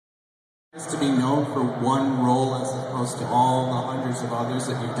To be known for one role as opposed to all the hundreds of others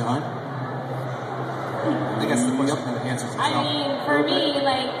that you've done? I guess the question kind of answers itself. I mean, for me,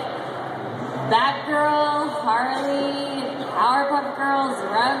 like, Batgirl, Harley, Powerpuff Girls,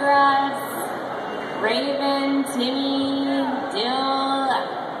 Rugrats, Raven, Timmy, Dill,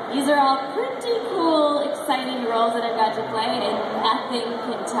 these are all pretty cool, exciting roles that I've got to play, and nothing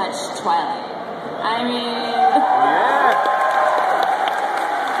can touch Twilight. I mean... Yeah.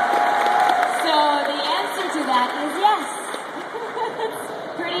 That is yes. It's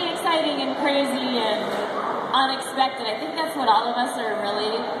pretty exciting and crazy and unexpected. I think that's what all of us are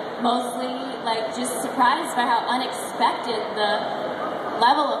really mostly like just surprised by how unexpected the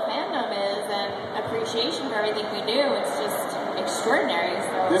level of fandom is and appreciation for everything we do. It's just extraordinary.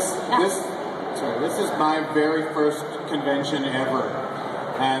 So this is my very first convention ever,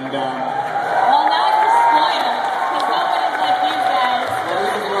 and well, now you're spoiled because nobody's like you guys.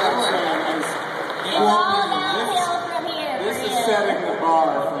 It's all setting the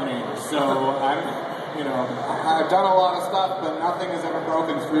bar for me, so I've done a lot of stuff, but nothing has ever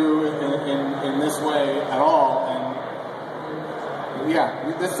broken through in this way at all, and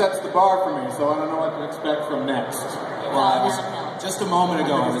yeah, this sets the bar for me, so I don't know what to expect from next. Well, just a moment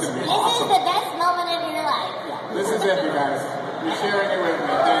ago, This is the best moment of your life. This is it, you guys. You're sharing it with me.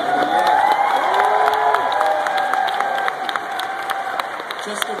 Thank you.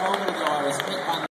 Just a moment ago, I was hit on